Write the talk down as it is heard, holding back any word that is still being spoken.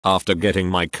After getting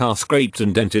my car scraped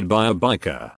and dented by a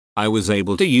biker, I was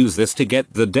able to use this to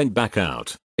get the dent back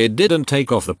out. It didn't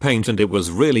take off the paint and it was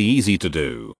really easy to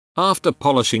do. After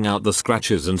polishing out the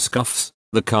scratches and scuffs,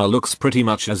 the car looks pretty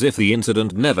much as if the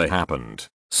incident never happened.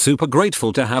 Super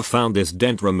grateful to have found this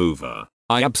dent remover.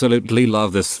 I absolutely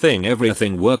love this thing,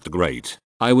 everything worked great.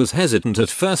 I was hesitant at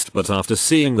first, but after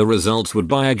seeing the results would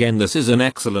buy again. This is an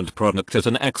excellent product at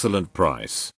an excellent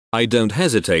price. I don't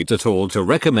hesitate at all to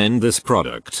recommend this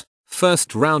product.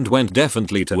 First round went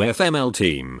definitely to FML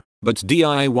team, but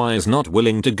DIY is not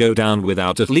willing to go down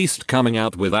without at least coming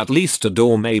out with at least a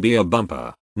door, maybe a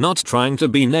bumper. Not trying to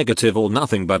be negative or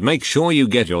nothing, but make sure you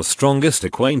get your strongest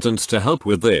acquaintance to help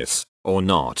with this, or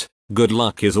not. Good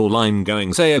luck is all I'm going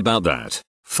to say about that.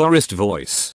 Forest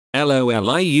voice. LOL.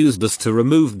 I used this to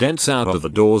remove dents out of the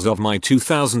doors of my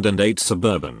 2008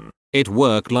 Suburban. It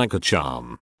worked like a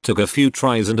charm. Took a few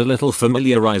tries and a little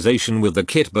familiarization with the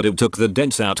kit, but it took the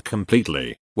dents out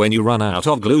completely. When you run out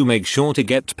of glue, make sure to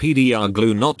get PDR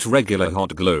glue, not regular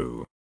hot glue.